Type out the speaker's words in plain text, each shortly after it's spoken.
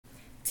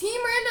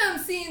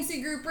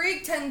C&C group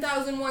break,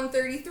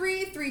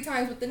 10,133, 3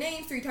 times with the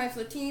names, 3 times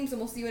with the teams, and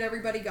we'll see what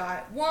everybody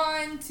got.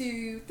 1,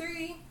 2,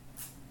 3.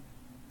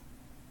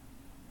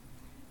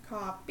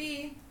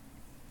 Copy.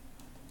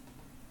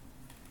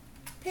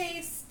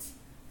 Paste.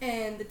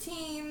 And the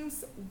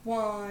teams,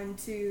 1,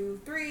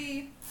 2,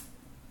 3.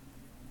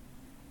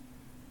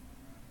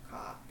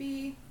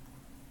 Copy.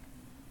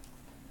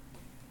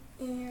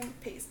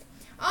 And paste.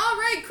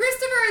 Alright,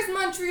 Christopher is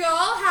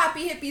Montreal,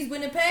 Happy Hippies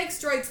Winnipeg,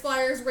 Stripes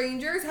Flyers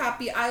Rangers,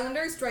 Happy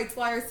Islanders, Stripes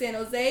Flyers San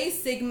Jose,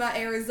 Sigma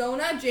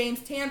Arizona,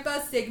 James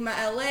Tampa, Sigma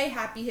LA,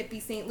 Happy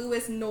Hippie St.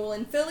 Louis,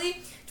 Nolan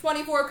Philly,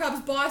 24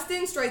 Cubs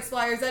Boston, Stripes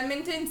Flyers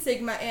Edmonton,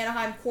 Sigma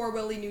Anaheim,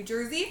 Corwilly New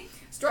Jersey,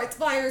 Stripes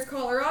Flyers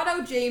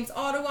Colorado, James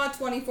Ottawa,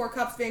 24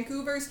 Cubs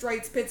Vancouver,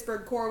 Stripes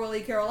Pittsburgh,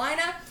 Corwilly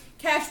Carolina,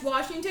 Cash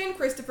Washington,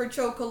 Christopher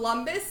Cho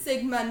Columbus,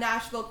 Sigma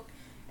Nashville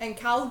and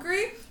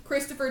Calgary,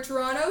 Christopher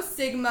Toronto,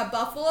 Sigma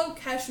Buffalo,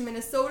 Kesh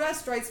Minnesota,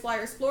 Stripes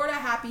Flyers Florida,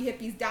 Happy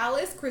Hippies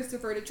Dallas,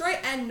 Christopher Detroit,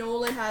 and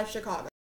Nolan has Chicago.